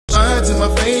to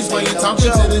my face while you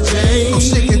talking to the J. I'm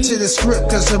sticking to the script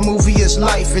cause the movie is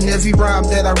life, and every rhyme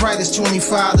that I write is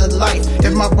 25 to life.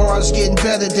 If my bar's getting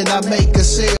better, then I make a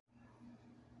sale.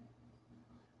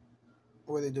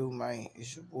 What it do, man?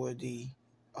 It's your boy D.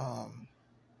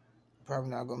 Probably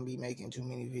not gonna be making too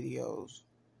many videos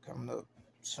coming up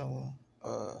soon.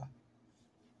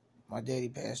 My daddy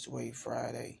passed away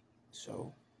Friday,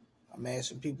 so I'm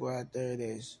asking people out there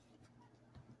that's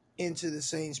into the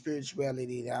same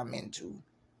spirituality that I'm into,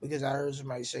 because I heard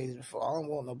somebody say this before. I don't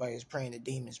want nobody that's praying to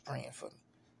demons praying for me.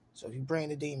 So if you're praying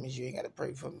to demons, you ain't gotta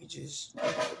pray for me. Just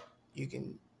you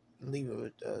can leave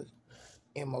a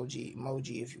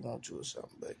emoji if you want to or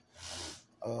something.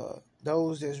 But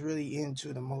those that's really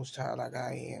into the Most High like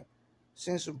I am,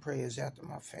 send some prayers out to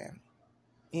my family,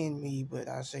 in me, but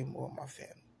I say more of my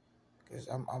family, because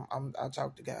I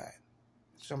talk to God.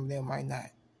 Some of them might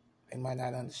not. They might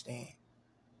not understand.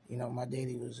 You know, my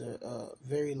daddy was a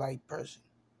very light person.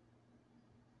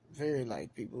 Very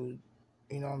light people.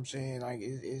 You know what I'm saying? Like,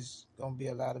 it's going to be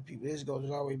a lot of people. This goes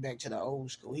all the way back to the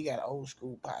old school. He got old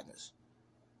school partners.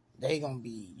 They going to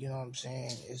be, you know what I'm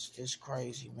saying? It's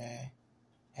crazy, man.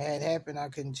 Had it happened, I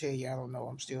couldn't tell you. I don't know.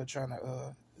 I'm still trying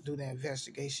to do the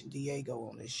investigation Diego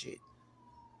on this shit.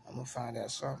 I'm going to find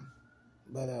out something.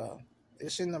 But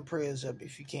send them prayers up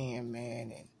if you can,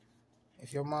 man. And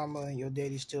if your mama and your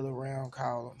daddy still around,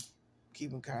 call them.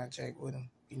 Keep in contact with them.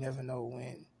 You never know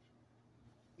when,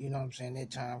 you know what I'm saying,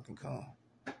 that time can come.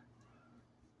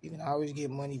 You can always get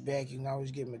money back. You can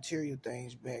always get material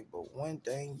things back. But one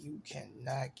thing you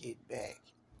cannot get back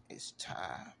is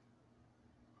time.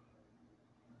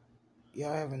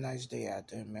 Y'all have a nice day out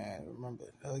there, man. Remember,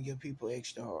 hug your people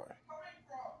extra hard.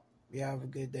 Y'all have a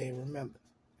good day. Remember,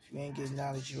 if you ain't getting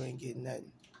knowledge, you ain't getting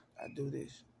nothing. I do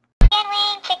this.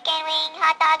 Chicken wing,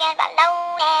 hot dog and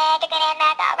bologna, chicken and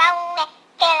macaroni,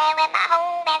 chilling with my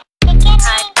homies.